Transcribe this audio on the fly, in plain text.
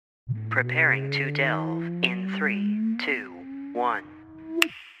Preparing to delve in 3, 2, 1.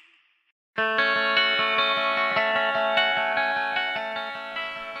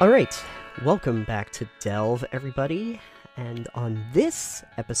 Alright, welcome back to Delve, everybody. And on this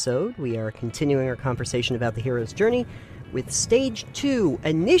episode, we are continuing our conversation about the hero's journey with Stage 2,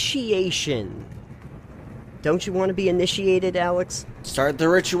 Initiation. Don't you want to be initiated, Alex? Start the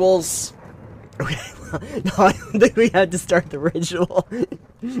rituals. Okay, well, no, I don't think we had to start the ritual.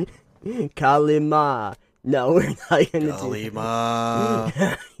 Kalima. No, we're not going to do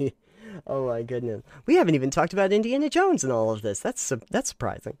Kalima. Oh my goodness. We haven't even talked about Indiana Jones in all of this. That's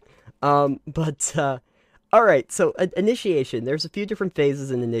surprising. Alright, so initiation. There's a few different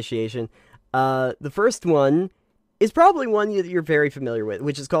phases in initiation. The first one is probably one that you're very familiar with,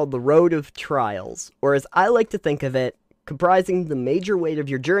 which is called the Road of Trials. Or as I like to think of it, comprising the major weight of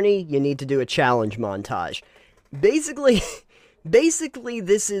your journey, you need to do a challenge montage. Basically,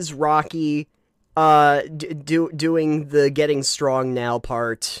 this is Rocky doing the getting strong now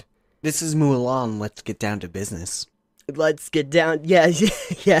part. This is Mulan. Let's get down to business. Let's get down. Yeah,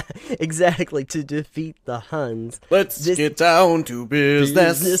 exactly. To defeat the Huns. Let's get down to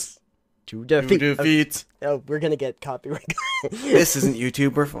business. To defeat. Oh, we're gonna get copyright. This isn't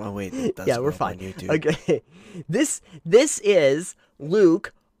YouTube. Oh wait, that's yeah, we're fine. On YouTube. Okay, this is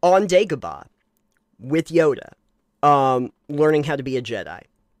Luke on Dagobah with Yoda, learning how to be a Jedi.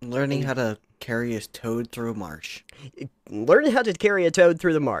 Learning how to carry a toad through a marsh. Learning how to carry a toad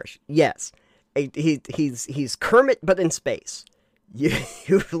through the marsh. Yes, he's Kermit, but in space.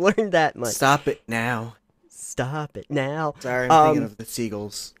 You've learned that much. Stop it now. Stop it now. Sorry, I'm thinking of the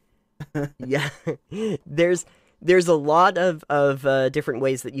seagulls. Yeah, there's a lot of different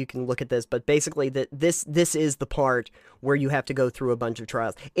ways that you can look at this, but basically this is the part where you have to go through a bunch of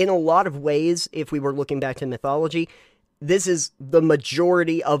trials. In a lot of ways, if we were looking back to mythology, this is the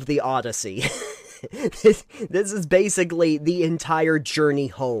majority of the Odyssey. This is basically the entire journey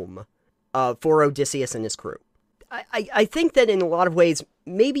home for Odysseus and his crew. I think that in a lot of ways,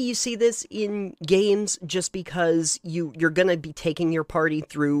 maybe you see this in games just because you're going to be taking your party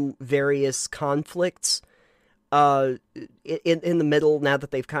through various conflicts in the middle now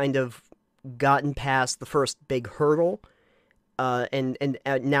that they've kind of gotten past the first big hurdle and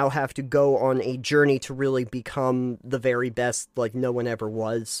now have to go on a journey to really become the very best like no one ever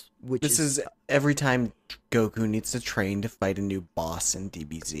was. This is every time Goku needs to train to fight a new boss in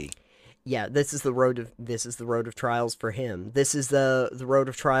DBZ. Yeah, this is the road of trials for him. This is the road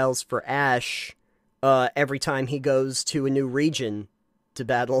of trials for Ash. Every time he goes to a new region to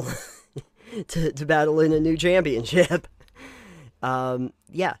battle, to battle in a new championship.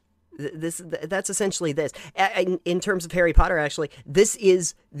 Yeah, that's essentially this. In terms of Harry Potter, actually, this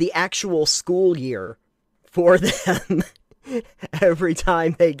is the actual school year for them. Every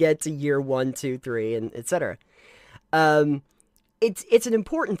time they get to year 1, 2, 3, and etc. It's an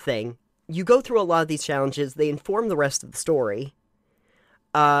important thing. You go through a lot of these challenges, they inform the rest of the story,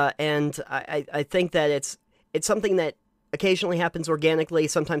 and I think that it's something that occasionally happens organically,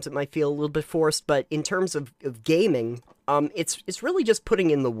 sometimes it might feel a little bit forced, but in terms of gaming, it's really just putting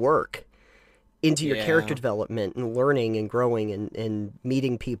in the work into your character development and learning and growing and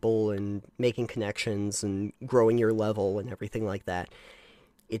meeting people and making connections and growing your level and everything like that.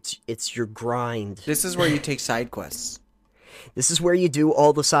 It's your grind. This is where you take side quests. This is where you do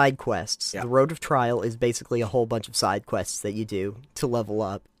all the side quests. Yeah. The Road of Trial is basically a whole bunch of side quests that you do to level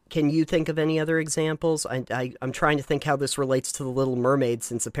up. Can you think of any other examples? I'm trying to think how this relates to The Little Mermaid,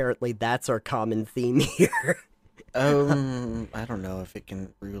 since apparently that's our common theme here. I don't know if it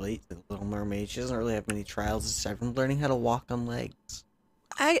can relate to The Little Mermaid. She doesn't really have many trials aside from learning how to walk on legs.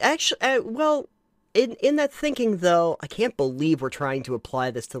 Well, in that thinking, though, I can't believe we're trying to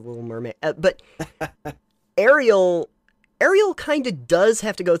apply this to The Little Mermaid. But Ariel kind of does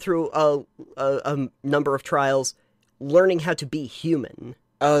have to go through a number of trials learning how to be human.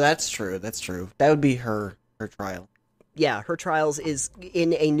 Oh, that's true. That's true. That would be her trial. Yeah, her trials is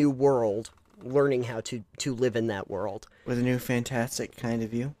in a new world, learning how to live in that world. With a new fantastic kind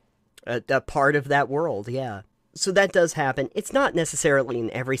of you. A part of that world, yeah. So that does happen. It's not necessarily in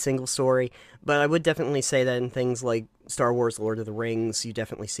every single story, but I would definitely say that in things like Star Wars, Lord of the Rings, you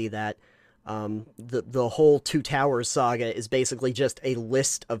definitely see that. The whole Two Towers saga is basically just a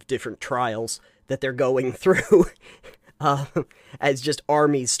list of different trials that they're going through as just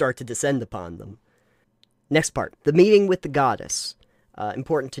armies start to descend upon them. Next part, the meeting with the goddess.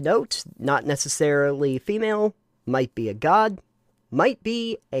 Important to note, not necessarily female, might be a god, might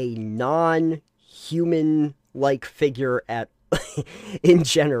be a non-human-like figure in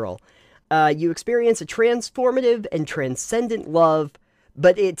general. You experience a transformative and transcendent love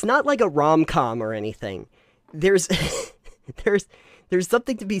but it's not like a rom-com or anything. There's there's there's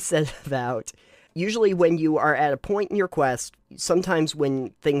something to be said about usually when you are at a point in your quest, sometimes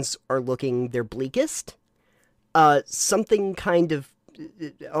when things are looking their bleakest, something kind of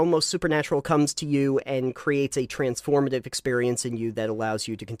almost supernatural comes to you and creates a transformative experience in you that allows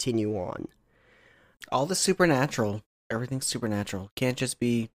you to continue on. All the supernatural. Everything's supernatural. Can't just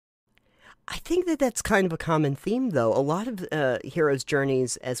be... I think that that's kind of a common theme, though. A lot of heroes'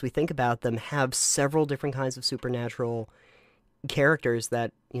 journeys, as we think about them, have several different kinds of supernatural characters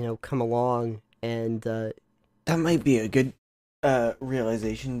that, come along, and... That might be a good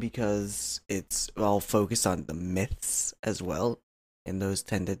realization because it's all focused on the myths as well, and those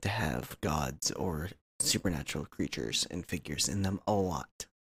tended to have gods or supernatural creatures and figures in them a lot.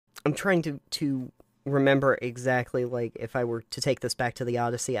 I'm trying to remember exactly, like, if I were to take this back to the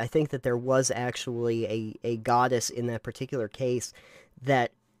Odyssey, I think that there was actually a goddess in that particular case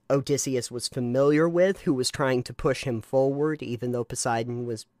that Odysseus was familiar with, who was trying to push him forward, even though Poseidon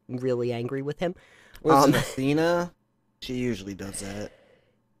was really angry with him. Was it Athena? She usually does that.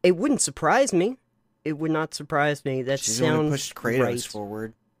 It wouldn't surprise me. It would not surprise me. That She's the one sounds who pushed Kratos right.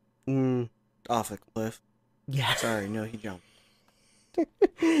 forward. Mm. Off the cliff. Yeah. Sorry, no, he jumped.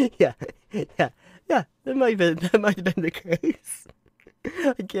 yeah. That might have been the case.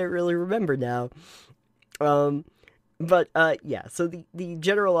 I can't really remember now. But yeah. So the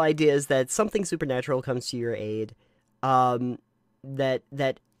general idea is that something supernatural comes to your aid.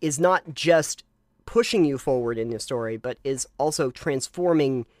 That is not just pushing you forward in the story, but is also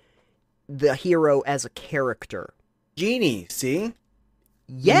transforming the hero as a character. Genie, see?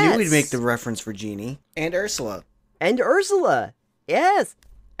 Yes! You would make the reference for Genie. And Ursula. And Ursula! Yes!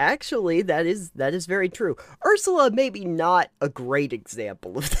 Actually, that is very true. Ursula maybe not a great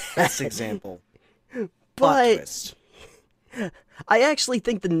example of that. Best example. Plot But twist. I actually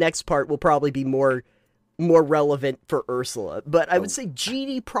think the next part will probably be more relevant for Ursula. But I would say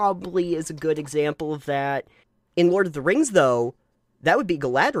Genie probably is a good example of that. In Lord of the Rings, though, that would be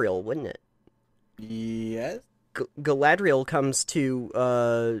Galadriel, wouldn't it? Yes? Galadriel comes to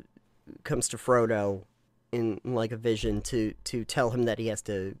Frodo in like a vision to tell him that he has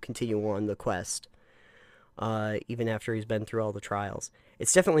to continue on the quest, even after he's been through all the trials.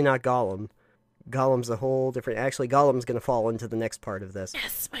 It's definitely not Gollum. Gollum's a whole different... Actually, Gollum's going to fall into the next part of this.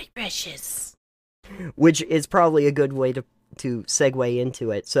 Yes, my precious. Which is probably a good way to segue into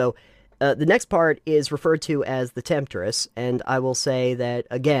it. So, the next part is referred to as the Temptress, and I will say that,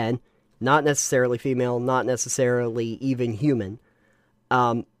 again, not necessarily female, not necessarily even human.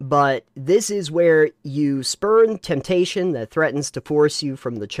 But this is where you spurn temptation that threatens to force you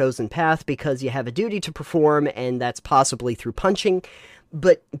from the chosen path because you have a duty to perform, and that's possibly through punching.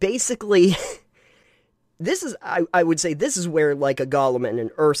 But basically, I would say this is where like a Gollum and an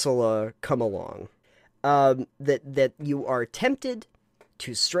Ursula come along. That you are tempted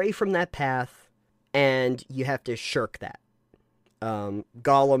to stray from that path, and you have to shirk that.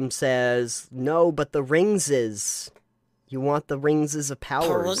 Gollum says, no, but the ringses. You want the ringses of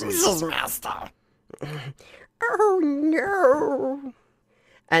power. Ringses, master. Oh, no.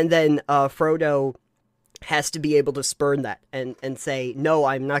 And then Frodo has to be able to spurn that and say, no,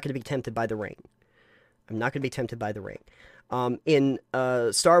 I'm not going to be tempted by the ring. I'm not going to be tempted by the ring. In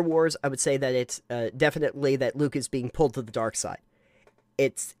Star Wars, I would say that it's definitely that Luke is being pulled to the dark side.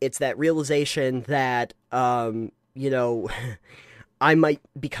 It's that realization that, I might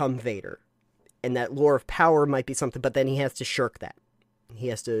become Vader. And that lore of power might be something, but then he has to shirk that. He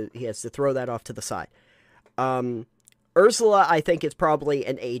has to throw that off to the side. Ursula, I think, is probably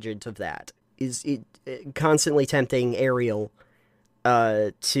an agent of that. Is constantly tempting Ariel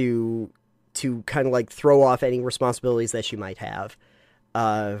to kind of like throw off any responsibilities that she might have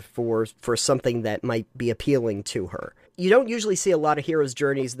for something that might be appealing to her. You don't usually see a lot of heroes'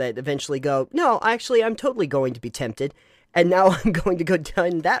 journeys that eventually go, no, actually, I'm totally going to be tempted, and now I'm going to go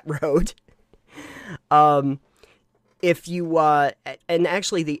down that road. If you, and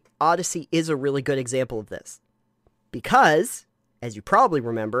actually the Odyssey is a really good example of this. Because, as you probably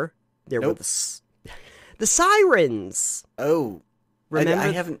remember, there were the sirens. Oh. Remember?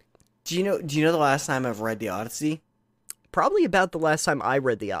 I haven't... Do you know the last time I've read the Odyssey? Probably about the last time I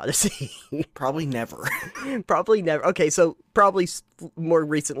read the Odyssey. Probably never. Probably never. Okay, so probably more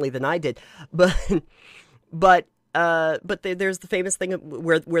recently than I did. But there's the famous thing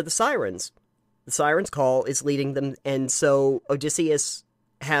where the sirens call is leading them, and so Odysseus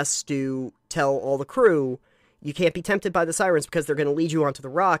has to tell all the crew, You can't be tempted by the sirens because they're going to lead you onto the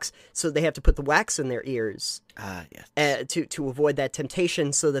rocks, so they have to put the wax in their ears Yes. to avoid that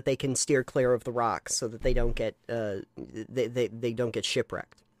temptation, so that they can steer clear of the rocks, so that they don't get they don't get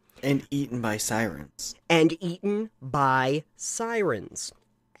shipwrecked. And eaten by sirens. And eaten by sirens.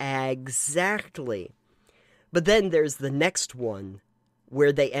 Exactly. But then there's the next one,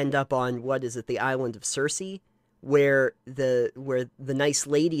 where they end up on, what is it, the island of Circe, where the nice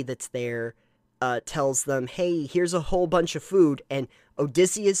lady that's there tells them, hey, here's a whole bunch of food, and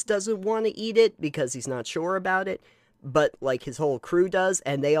Odysseus doesn't want to eat it because he's not sure about it, but like his whole crew does,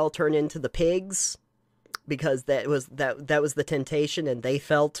 and they all turn into the pigs because that was the temptation, and they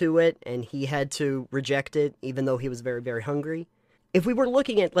fell to it, and he had to reject it even though he was very, very hungry. If we were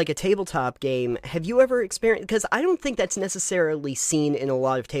looking at like a tabletop game, have you ever experienced, because I don't think that's necessarily seen in a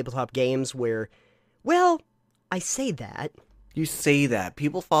lot of tabletop games where, well, I say that. You say that.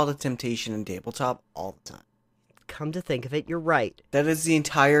 People fall to temptation in tabletop all the time. Come to think of it, you're right. That is the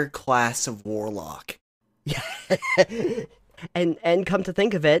entire class of warlock. and come to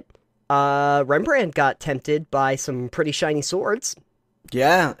think of it, Rembrandt got tempted by some pretty shiny swords.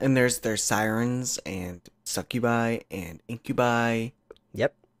 Yeah, and there's sirens and succubi and incubi.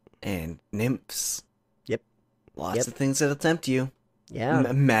 Yep. And nymphs. Yep. Lots of things that'll tempt you. Yeah.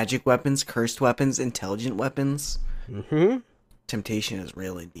 Magic weapons, cursed weapons, intelligent weapons. Mm-hmm. Temptation is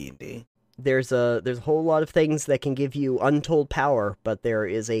real in D&D. There's a whole lot of things that can give you untold power, but there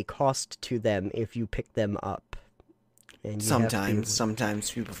is a cost to them if you pick them up. And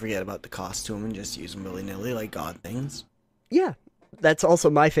sometimes people forget about the cost to them and just use them willy-nilly like god things. Yeah, that's also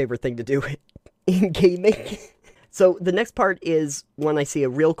my favorite thing to do in gaming. So the next part is one I see a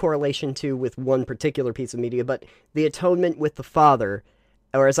real correlation to with one particular piece of media, but the atonement with the father,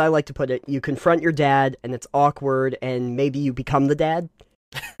 or as I like to put it, you confront your dad and it's awkward and maybe you become the dad.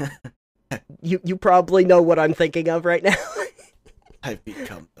 You probably know what I'm thinking of right now. I've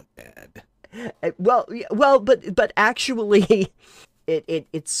become the dad. But actually,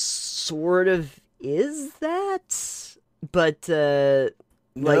 it sort of is that. But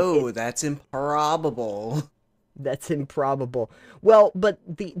no, that's improbable. That's improbable. Well, but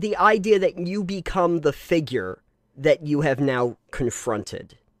the idea that you become the figure that you have now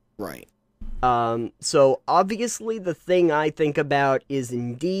confronted. Right. So obviously the thing I think about is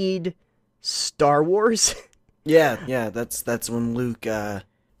indeed Star Wars. Yeah, that's when Luke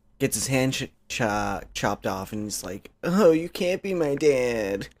gets his hand chopped off and he's like, "Oh, you can't be my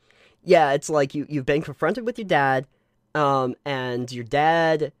dad." Yeah, it's like you've been confronted with your dad, and your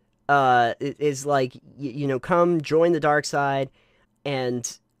dad is like, come join the dark side,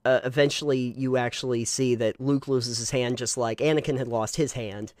 and eventually you actually see that Luke loses his hand just like Anakin had lost his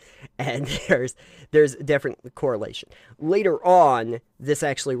hand, and there's a different correlation. Later on, this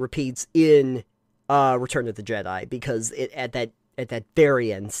actually repeats in Return of the Jedi, because at that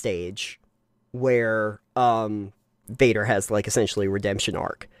very end stage where Vader has like essentially a redemption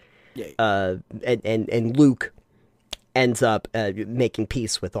arc. Yeah. And Luke ends up making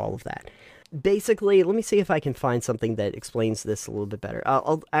peace with all of that. Basically, let me see if I can find something that explains this a little bit better.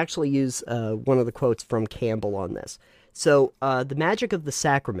 I'll actually use one of the quotes from Campbell on this. So, the magic of the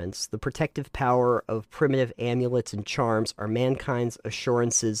sacraments, the protective power of primitive amulets and charms, are mankind's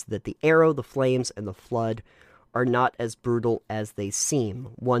assurances that the arrow, the flames, and the flood are not as brutal as they seem.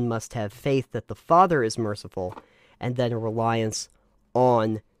 One must have faith that the Father is merciful, and then a reliance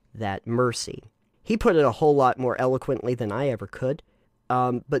on that mercy. He put it a whole lot more eloquently than I ever could.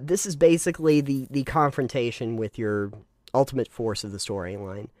 But this is basically the confrontation with your ultimate force of the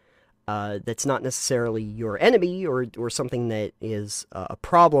storyline. That's not necessarily your enemy or something that is a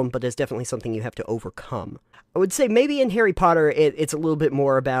problem, but is definitely something you have to overcome. I would say maybe in Harry Potter it's a little bit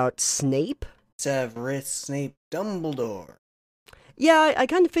more about Snape. Severus Snape Dumbledore. Yeah, I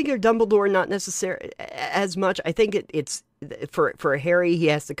kind of figured Dumbledore not necessarily as much. I think it's for Harry, he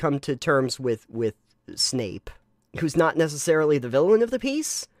has to come to terms with Snape, who's not necessarily the villain of the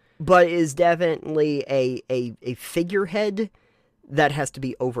piece, but is definitely a figurehead that has to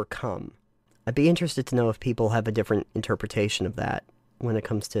be overcome. I'd be interested to know if people have a different interpretation of that when it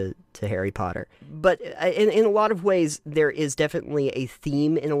comes to Harry Potter. But in a lot of ways, there is definitely a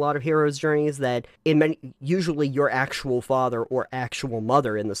theme in a lot of heroes' journeys that usually your actual father or actual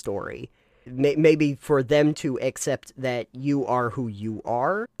mother in the story, maybe for them to accept that you are who you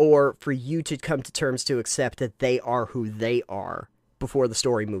are, or for you to come to terms to accept that they are who they are before the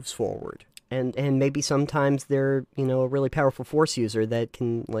story moves forward. And maybe sometimes they're, a really powerful force user that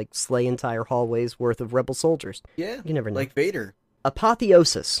can, like, slay entire hallways worth of rebel soldiers. Yeah, you never know. like Vader.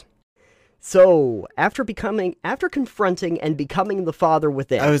 Apotheosis. So, after confronting and becoming the father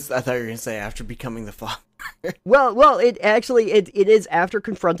within. I thought you were gonna say after becoming the father. Well, it is after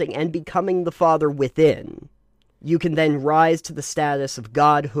confronting and becoming the father within. You can then rise to the status of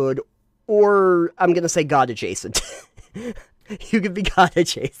godhood, or I'm gonna say god adjacent. You can be god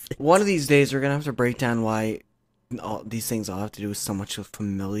adjacent. One of these days, we're gonna have to break down why all these things all have to do with so much of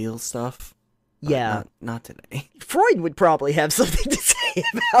familial stuff. Yeah. Not today. Freud would probably have something to say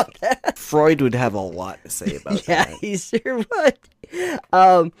about that. Freud would have a lot to say about that. Yeah, he sure would.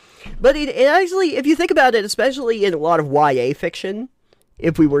 But it actually, if you think about it, especially in a lot of YA fiction,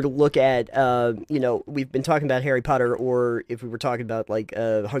 if we were to look at, we've been talking about Harry Potter, or if we were talking about, like,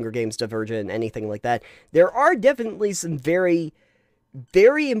 Hunger Games, Divergent, anything like that, there are definitely some very,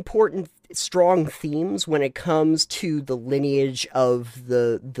 very important, strong themes when it comes to the lineage of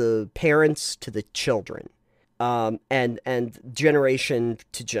the parents to the children, and generation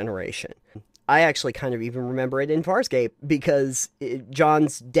to generation. I actually kind of even remember it in Farscape, because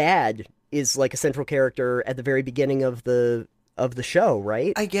John's dad is like a central character at the very beginning of the show,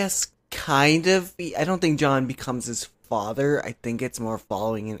 right? I guess kind of. I don't think John becomes his father. I think it's more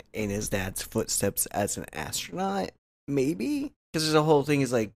following in his dad's footsteps as an astronaut, maybe. Because there's a whole thing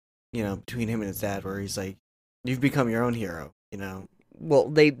is like, between him and his dad, where he's like, "You've become your own hero," Well,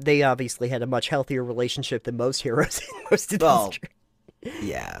 they obviously had a much healthier relationship than most heroes in most of these.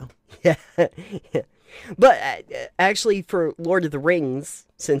 Yeah. Yeah. But actually, for Lord of the Rings,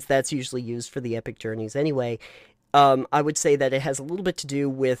 since that's usually used for the epic journeys anyway, I would say that it has a little bit to do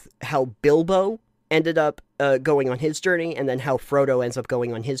with how Bilbo ended up going on his journey, and then how Frodo ends up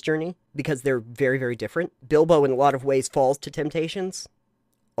going on his journey, because they're very, very different. Bilbo, in a lot of ways, falls to temptations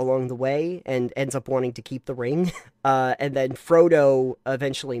along the way and ends up wanting to keep the ring. And then Frodo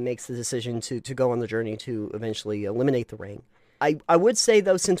eventually makes the decision to go on the journey to eventually eliminate the ring. I would say,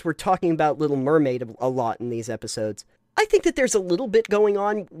 though, since we're talking about Little Mermaid a lot in these episodes, I think that there's a little bit going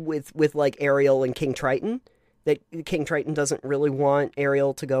on with like, Ariel and King Triton. That King Triton doesn't really want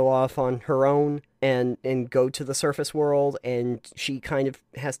Ariel to go off on her own and go to the surface world, and she kind of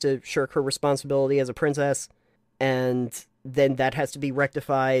has to shirk her responsibility as a princess, and then that has to be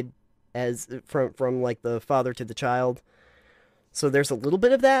rectified as from like the father to the child. So there's a little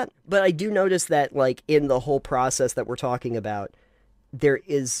bit of that, but I do notice that, like, in the whole process that we're talking about, there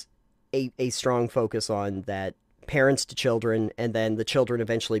is a strong focus on that parents to children, and then the children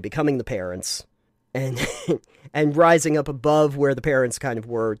eventually becoming the parents, and and rising up above where the parents kind of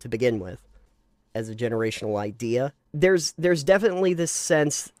were to begin with, as a generational idea. There's definitely this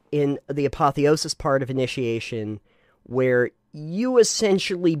sense in the apotheosis part of initiation where you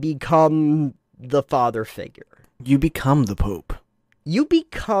essentially become the father figure. You become the Pope. You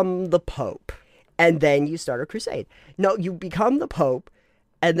become the Pope, and then you start a crusade. No, you become the Pope,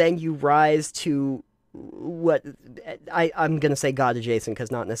 and then you rise to what I'm going to say God adjacent,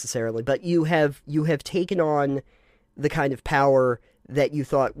 because not necessarily, but you have taken on the kind of power that you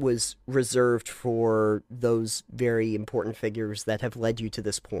thought was reserved for those very important figures that have led you to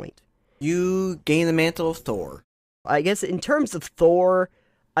this point. You gain the mantle of Thor. I guess in terms of Thor,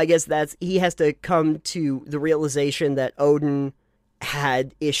 I guess he has to come to the realization that Odin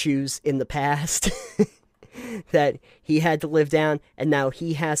had issues in the past that he had to live down, and now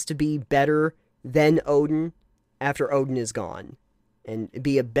he has to be better than Odin after Odin is gone, and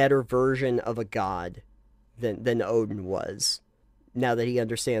be a better version of a god than Odin was, now that he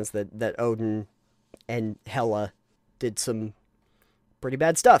understands that Odin and Hela did some pretty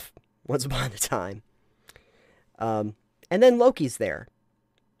bad stuff once upon a time. And then Loki's there,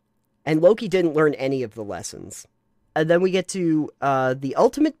 and Loki didn't learn any of the lessons. And then we get to the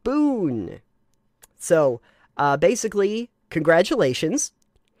ultimate boon. So, basically, congratulations.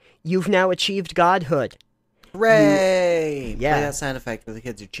 You've now achieved godhood. Hooray! Yeah. Play that sound effect where the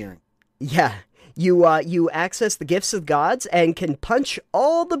kids are cheering. Yeah. You access the gifts of gods and can punch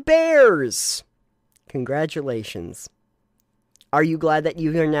all the bears. Congratulations. Are you glad that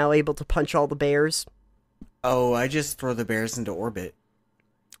you are now able to punch all the bears? Oh, I just throw the bears into orbit.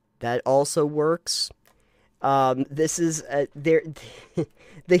 That also works. This is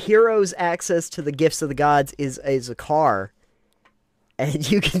the hero's access to the gifts of the gods is a car,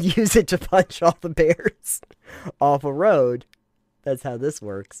 and you can use it to punch all the bears off a road. That's how this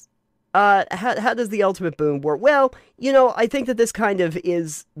works. How does the ultimate boon work? Well, I think that this kind of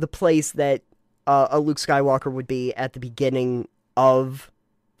is the place that a Luke Skywalker would be at the beginning of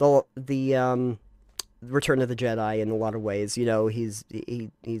the Return of the Jedi in a lot of ways. He's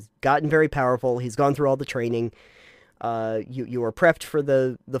gotten very powerful. He's gone through all the training. You are prepped for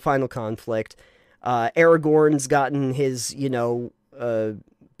the final conflict. Aragorn's gotten his,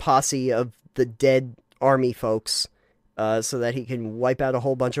 posse of the dead army folks, so that he can wipe out a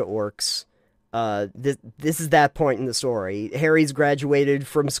whole bunch of orcs. This is that point in the story. Harry's graduated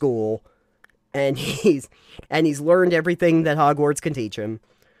from school, and he's learned everything that Hogwarts can teach him.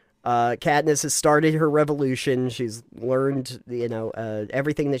 Katniss has started her revolution. She's learned,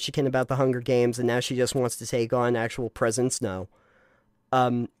 everything that she can about the Hunger Games, and now she just wants to take on actual present snow.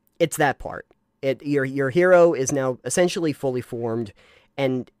 It's that part. Your hero is now essentially fully formed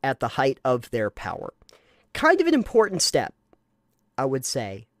and at the height of their power. Kind of an important step, I would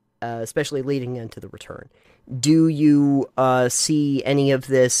say, especially leading into the return. Do you see any of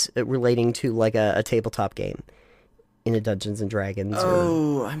this relating to like a tabletop game in a Dungeons and Dragons?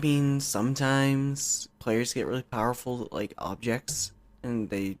 Oh, I mean, sometimes players get really powerful, like objects, and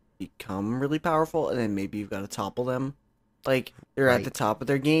they become really powerful, and then maybe you've got to topple them. Like, they're at the top of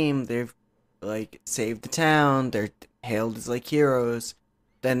their game, they've, like, saved the town, they're hailed as, like, heroes,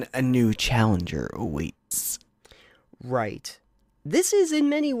 then a new challenger awaits. Right. This is in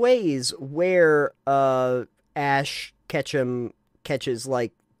many ways where Ash Ketchum catches,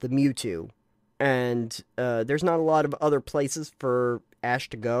 like, the Mewtwo. And there's not a lot of other places for Ash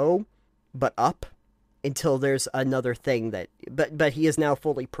to go, but up, until there's another thing that... But he is now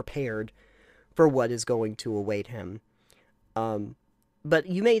fully prepared for what is going to await him. But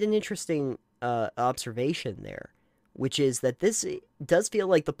you made an interesting observation there, which is that this does feel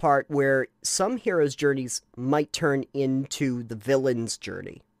like the part where some heroes' journeys might turn into the villain's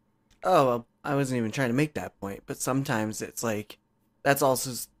journey. Oh, well, I wasn't even trying to make that point, but sometimes it's like, that's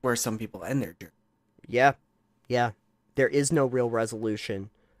also where some people end their journey. Yeah. There is no real resolution,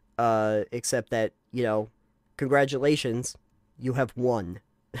 except that, congratulations, you have won.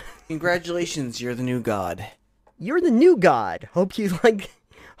 Congratulations, you're the new god. You're the new god. Hope you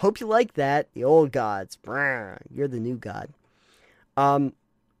like that. The old gods. You're the new god.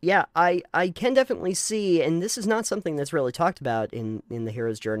 Yeah, I can definitely see, and this is not something that's really talked about in the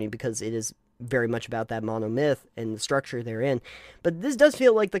hero's journey, because it is very much about that monomyth and the structure therein. But this does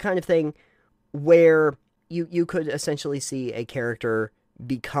feel like the kind of thing where you could essentially see a character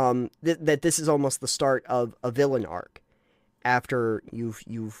become that this is almost the start of a villain arc after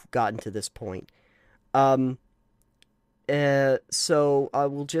you've gotten to this point. So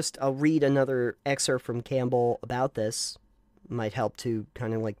I'll read another excerpt from Campbell about this. Might help to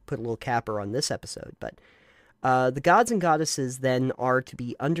kind of like put a little capper on this episode. But the gods and goddesses then are to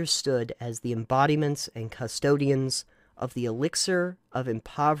be understood as the embodiments and custodians of the elixir of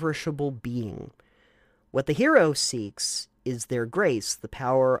impoverishable being. What the hero seeks is their grace, the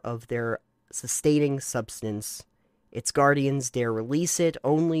power of their sustaining substance. Its guardians dare release it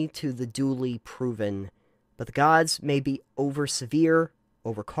only to the duly proven. But the gods may be over-severe,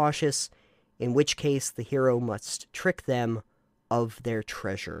 over-cautious, in which case the hero must trick them of their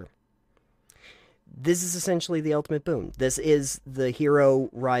treasure. This is essentially the ultimate boon. This is the hero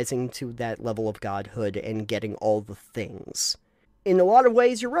rising to that level of godhood and getting all the things. In a lot of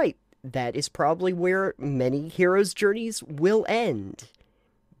ways, you're right. That is probably where many heroes' journeys will end.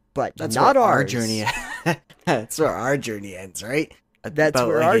 But that's not where ours. Our journey. That's where our journey ends, right? That's about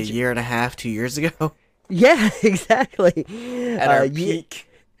where like our a year and a half, 2 years ago. Yeah, exactly. At our peak.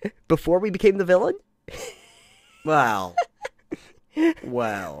 Before we became the villain? Wow.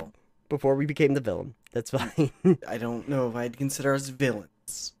 Before we became the villain. That's fine. I don't know if I'd consider us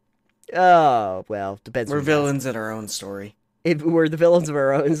villains. Oh, well, depends. We're villains in our own story. If we're the villains of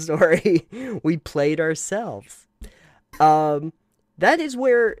our own story, we played ourselves. That is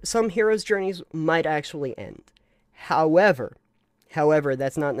where some heroes' journeys might actually end. However,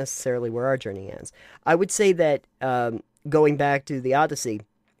 that's not necessarily where our journey ends. I would say that going back to the Odyssey...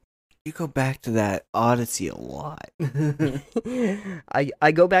 You go back to that Odyssey a lot.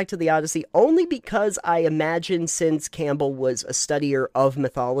 I go back to the Odyssey only because I imagine, since Campbell was a studier of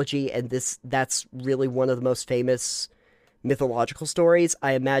mythology, and that's really one of the most famous mythological stories,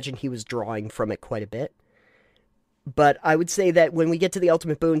 I imagine he was drawing from it quite a bit. But I would say that when we get to the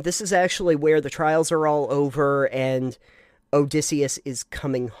ultimate boon, this is actually where the trials are all over and Odysseus is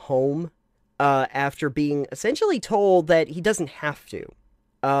coming home after being essentially told that he doesn't have to.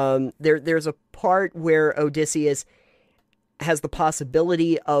 There's a part where Odysseus has the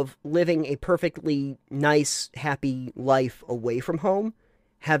possibility of living a perfectly nice, happy life away from home,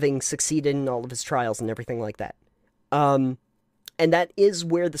 having succeeded in all of his trials and everything like that. And that is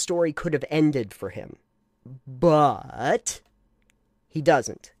where the story could have ended for him. But he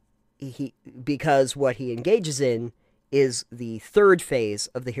doesn't. Because what he engages in is the third phase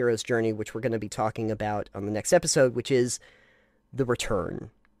of the hero's journey, which we're going to be talking about on the next episode, which is the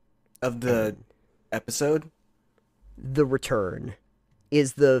return. Of the episode? The return.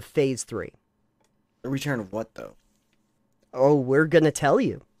 is the Phase 3. The return of what, though? Oh, we're going to tell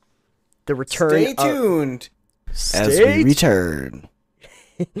you. The return Stay tuned as we return.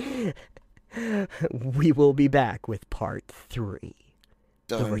 We will be back with Part 3.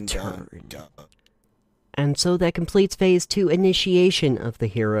 Dun, the return. Dun, dun. And so that completes Phase 2 initiation of the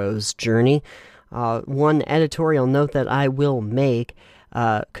hero's journey. One editorial note that I will make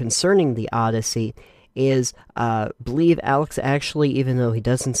concerning the Odyssey is, believe Alex actually, even though he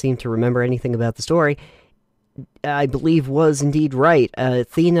doesn't seem to remember anything about the story, I believe was indeed right.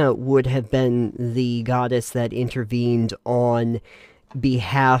 Athena would have been the goddess that intervened on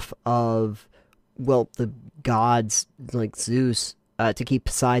behalf of, well, the gods like Zeus, to keep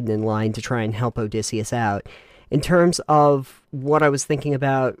Poseidon in line to try and help Odysseus out. In terms of what I was thinking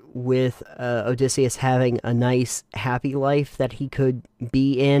about with Odysseus having a nice, happy life that he could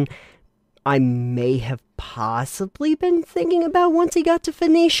be in, I may have possibly been thinking about once he got to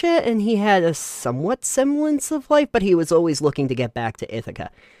Phoenicia and he had a somewhat semblance of life, but he was always looking to get back to Ithaca.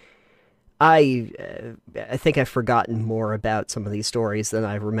 I think I've forgotten more about some of these stories than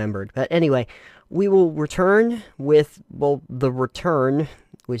I remembered. But anyway, we will return with, well, the return,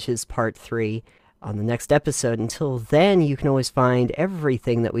 which is Part 3, on the next episode. Until then, you can always find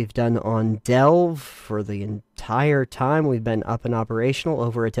everything that we've done on Delve for the entire time we've been up and operational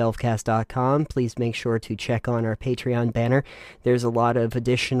over at delvecast.com. Please make sure to check on our Patreon banner. There's a lot of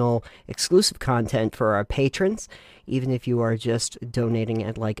additional exclusive content for our patrons, even if you are just donating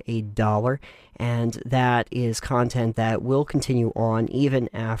at like $1. And that is content that will continue on even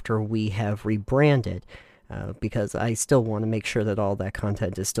after we have rebranded, because I still want to make sure that all that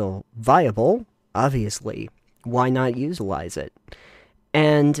content is still viable. Obviously, why not utilize it?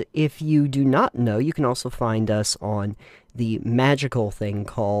 And if you do not know, you can also find us on the magical thing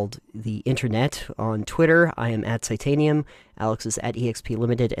called the internet on Twitter. I am at Titanium, Alex is at EXP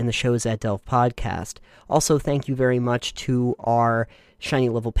Limited, and the show is at Delve Podcast. Also, thank you very much to our Shiny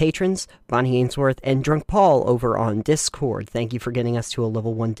Level patrons, Bonnie Ainsworth and Drunk Paul over on Discord. Thank you for getting us to a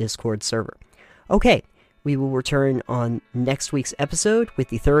Level 1 Discord server. Okay. We will return on next week's episode with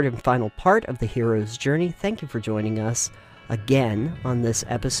the third and final part of the hero's journey. Thank you for joining us again on this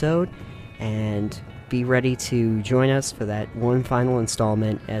episode, and be ready to join us for that one final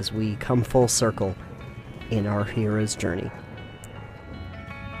installment as we come full circle in our hero's journey.